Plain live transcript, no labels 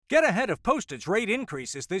Get ahead of postage rate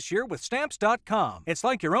increases this year with Stamps.com. It's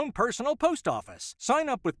like your own personal post office. Sign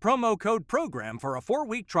up with promo code PROGRAM for a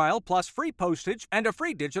 4-week trial plus free postage and a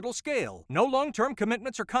free digital scale. No long-term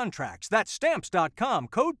commitments or contracts. That's Stamps.com,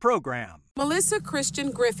 code PROGRAM. Melissa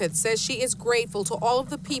Christian-Griffith says she is grateful to all of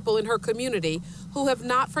the people in her community who have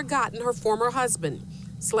not forgotten her former husband.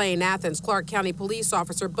 Slain Athens Clark County Police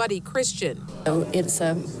Officer Buddy Christian. It's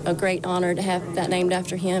a great honor to have that named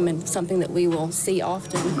after him and something that we will see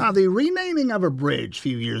often. Now, the renaming of a bridge a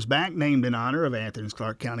few years back, named in honor of Athens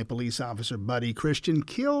Clark County Police Officer Buddy Christian,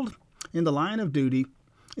 killed in the line of duty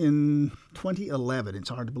in 2011. It's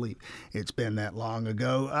hard to believe it's been that long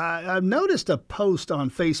ago. I've noticed a post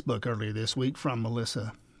on Facebook earlier this week from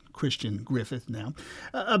Melissa Christian-Griffith now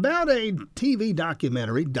about a TV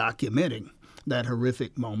documentary documenting that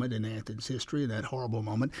horrific moment in Athens history, that horrible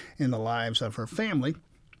moment in the lives of her family.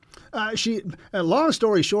 Long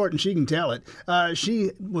story short, and she can tell it,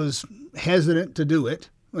 she was hesitant to do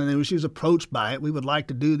it. When she was approached by it, we would like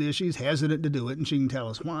to do this. She's hesitant to do it, and she can tell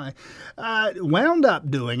us why. Wound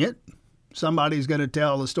up doing it. Somebody's going to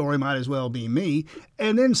tell the story, might as well be me,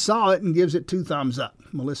 and then saw it and gives it 2 thumbs up.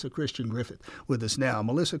 Melissa Christian-Griffith with us now.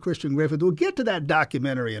 Melissa Christian-Griffith, we'll get to that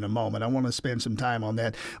documentary in a moment. I want to spend some time on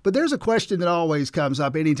that. But there's a question that always comes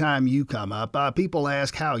up anytime you come up. People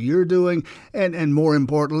ask how you're doing and more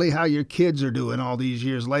importantly, how your kids are doing all these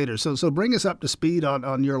years later. So bring us up to speed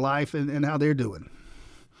on your life and how they're doing.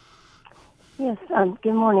 Yes,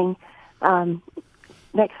 good morning.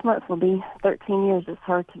 Next month will be 13 years. It's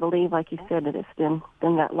hard to believe, like you said, that it's been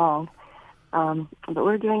that long. But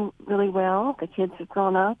we're doing really well. The kids have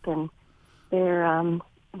grown up, and they're,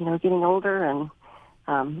 getting older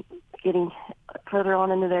and getting further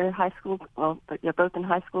on into their high school. Well, they're both in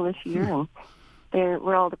high school this year, and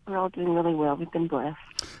we're all doing really well. We've been blessed.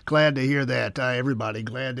 Glad to hear that, everybody.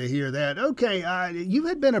 Glad to hear that. Okay, you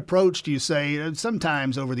had been approached, you say,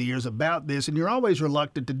 sometimes over the years about this, and you're always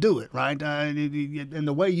reluctant to do it, right? And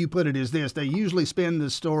the way you put it is this: they usually spin the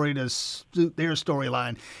story to suit their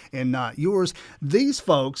storyline and not yours. These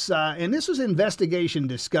folks, and this was Investigation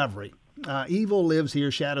Discovery. Evil Lives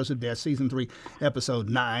Here, Shadows of Death, Season 3, Episode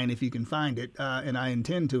 9, if you can find it, and I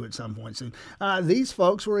intend to at some point soon. These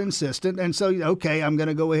folks were insistent, and so, okay, I'm going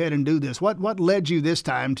to go ahead and do this. What led you this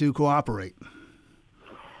time to cooperate?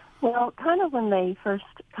 Well, kind of when they first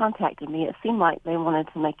contacted me, it seemed like they wanted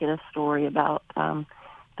to make it a story about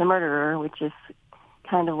the murderer, which is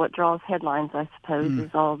kind of what draws headlines, I suppose,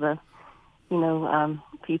 is all the,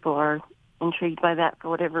 people are intrigued by that for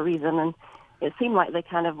whatever reason, and it seemed like they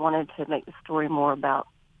kind of wanted to make the story more about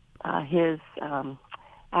his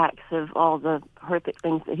acts of all the horrific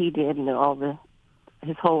things that he did,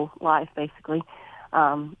 his whole life, basically.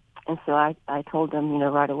 And so I told them,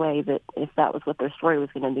 right away that if that was what their story was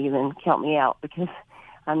going to be, then count me out, because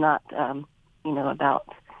I'm not, about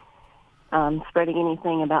spreading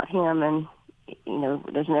anything about him. And,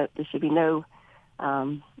 there should be no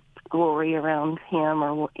glory around him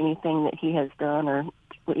or anything that he has done, or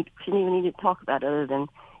we shouldn't even need to talk about other than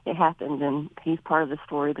it happened, and he's part of the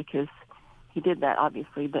story because he did that,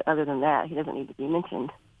 obviously, but other than that, he doesn't need to be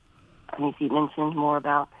mentioned. He needs to be mentioned more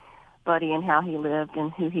about Buddy and how he lived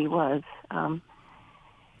and who he was.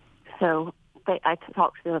 So I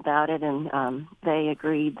talked to them about it, and they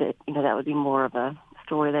agreed that, that would be more of a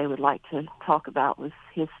story they would like to talk about, was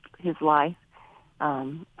his life,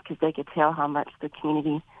 because they could tell how much the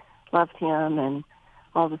community loved him and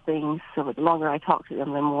all the things. So the longer I talked to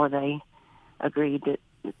them, the more they agreed that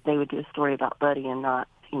they would do a story about Buddy and not,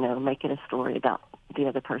 make it a story about the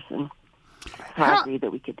other person. So I agreed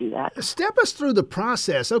that we could do that. Step us through the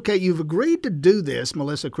process. Okay, you've agreed to do this,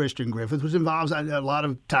 Melissa Christian-Griffith, which involves a lot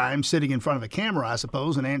of time sitting in front of a camera, I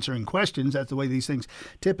suppose, and answering questions. That's the way these things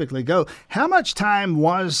typically go. How much time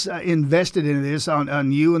was invested in this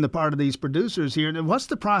on you and the part of these producers here? And what's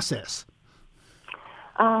the process?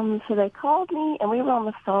 So they called me, and we were on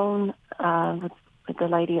the phone with the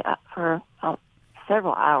lady for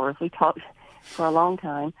several hours. We talked for a long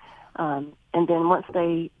time. And then once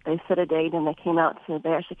they set a date, and they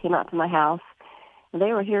actually came out to my house, and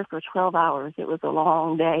they were here for 12 hours. It was a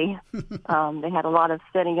long day. They had a lot of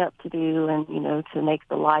setting up to do, and, to make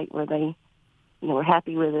the light where they, were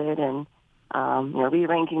happy with it, and,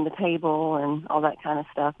 rearranging the table and all that kind of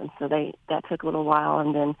stuff. And so that took a little while,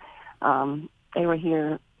 and then they were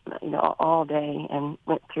here, all day, and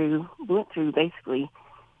went through basically,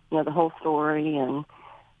 the whole story, and,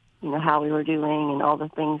 how we were doing, and all the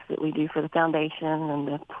things that we do for the foundation, and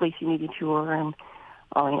the police unity tour, and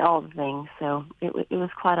all the things. So it was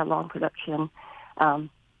quite a long production.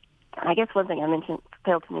 I guess one thing I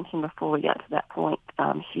failed to mention before we got to that point,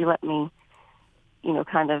 she let me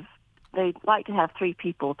kind of, they like to have three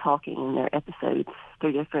people talking in their episodes,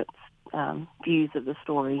 three different views of the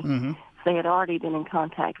story. Mm-hmm. So they had already been in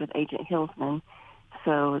contact with Agent Hillsman,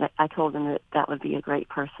 so I told them that would be a great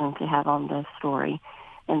person to have on the story.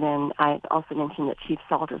 And then I also mentioned that Chief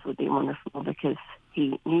Salters would be wonderful because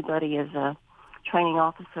he knew Buddy as a training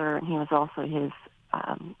officer, and he was also his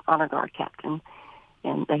honor guard captain.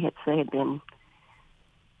 And he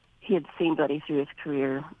had seen Buddy through his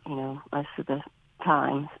career, most of the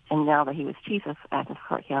times. And now that he was chief of Athens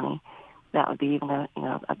Clarke County, that would be even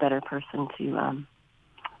a better person to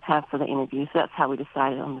have for the interview. So that's how we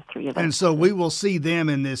decided on the three of us. And so we will see them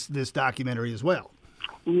in this documentary as well.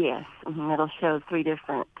 Yes. Mm-hmm. It'll show three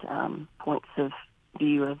different points of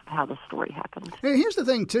view of how the story happened. And here's the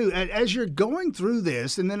thing, too. As you're going through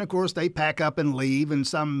this, and then, of course, they pack up and leave, and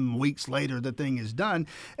some weeks later the thing is done,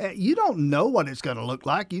 you don't know what it's going to look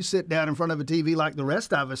like. You sit down in front of a TV like the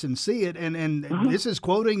rest of us and see it, and mm-hmm. This is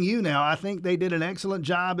quoting you now. I think they did an excellent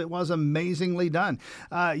job. It was amazingly done.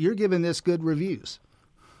 You're giving this good reviews.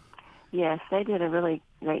 Yes, they did a really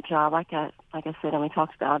great job. Like I said, and we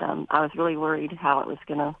talked about, I was really worried how it was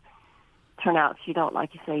going to turn out. If you don't,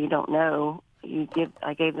 like you say, you don't know.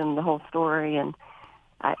 I gave them the whole story, and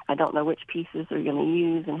I don't know which pieces they're going to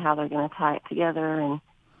use and how they're going to tie it together. And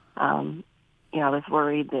I was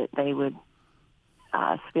worried that they would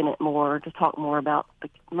spin it more to talk more about the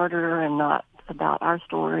murderer and not about our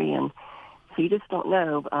story. And so you just don't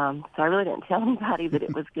know. So I really didn't tell anybody that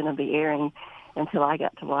it was going to be airing until I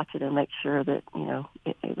got to watch it and make sure that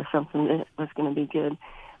it was something that was going to be good.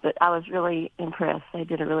 But I was really impressed. They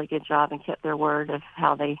did a really good job and kept their word of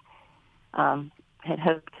how they had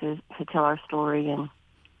hoped to tell our story, and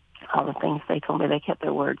all the things they told me. They kept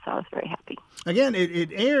their word, so I was very happy. Again,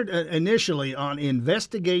 it aired initially on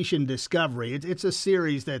Investigation Discovery. It's a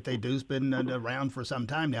series that they do. It's been around for some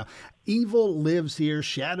time now. Evil Lives Here,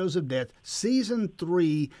 Shadows of Death, Season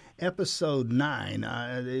 3, Episode 9.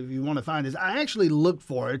 If you want to find this, I actually looked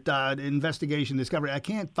for it, Investigation Discovery. I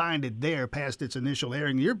can't find it there past its initial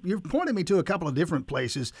airing. You've pointed me to a couple of different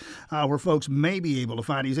places where folks may be able to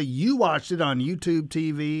find it. You say you watched it on YouTube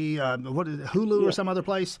TV, Hulu, yes, or some other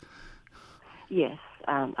place? Yes.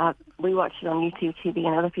 We watched it on YouTube TV,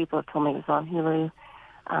 and other people have told me it was on Hulu.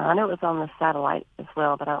 I know it was on the satellite as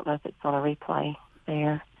well, but I don't know if it's on a replay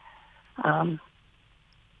there.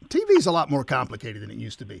 TV's a lot more complicated than it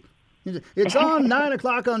used to be. It's on 9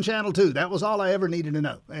 o'clock on Channel 2. That was all I ever needed to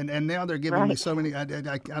know. And now they're giving me so many. I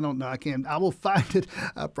don't know. I will find it,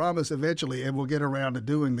 I promise, eventually, and we'll get around to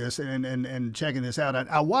doing this and checking this out.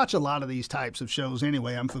 I watch a lot of these types of shows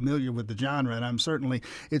anyway. I'm familiar with the genre, and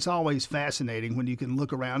it's always fascinating when you can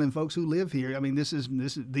look around and folks who live here. I mean,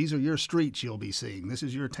 these are your streets you'll be seeing. This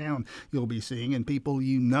is your town you'll be seeing, and people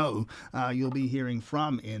you'll be hearing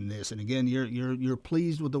from in this. And again, you're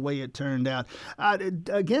pleased with the way it turned out.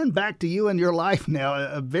 Again, back to you and your life now,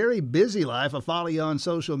 a very busy life. I follow you on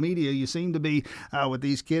social media. You seem to be with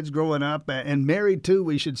these kids growing up and married too,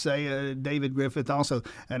 we should say. David Griffith, also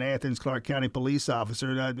an Athens Clarke County police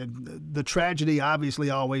officer. The tragedy obviously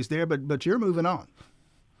always there, but you're moving on.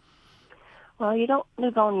 Well, you don't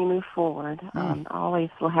move on, you move forward. I always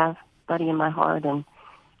will have Buddy in my heart, and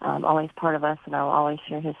always part of us, and I'll always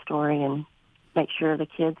share his story and make sure the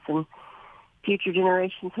kids and future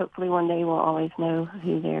generations, hopefully one day, will always know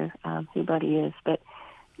who Buddy is. But,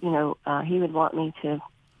 he would want me to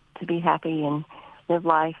be happy and live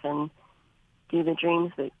life and do the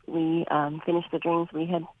dreams that we, finish the dreams we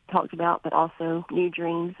had talked about, but also new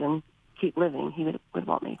dreams and keep living. He would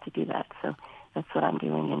want me to do that. So that's what I'm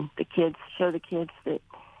doing. And show the kids that,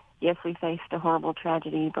 yes, we faced a horrible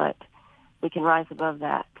tragedy, but we can rise above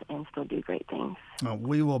that and still do great things.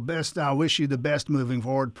 We will wish you the best moving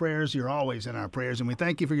forward. Prayers, you're always in our prayers, and we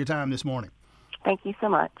thank you for your time this morning. Thank you so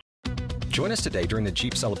much. Join us today during the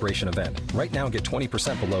Jeep Celebration event. Right now, get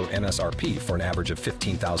 20% below MSRP for an average of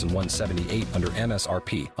 $15,178 under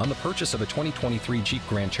MSRP on the purchase of a 2023 Jeep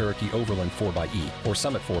Grand Cherokee Overland 4xE or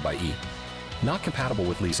Summit 4xE. Not compatible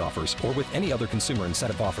with lease offers or with any other consumer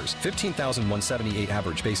incentive offers. $15,178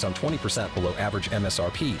 average based on 20% below average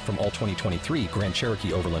MSRP from all 2023 Grand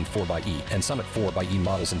Cherokee Overland 4xE and Summit 4xE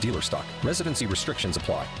models in dealer stock. Residency restrictions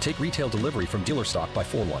apply. Take retail delivery from dealer stock by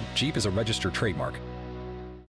 4/1. Jeep is a registered trademark.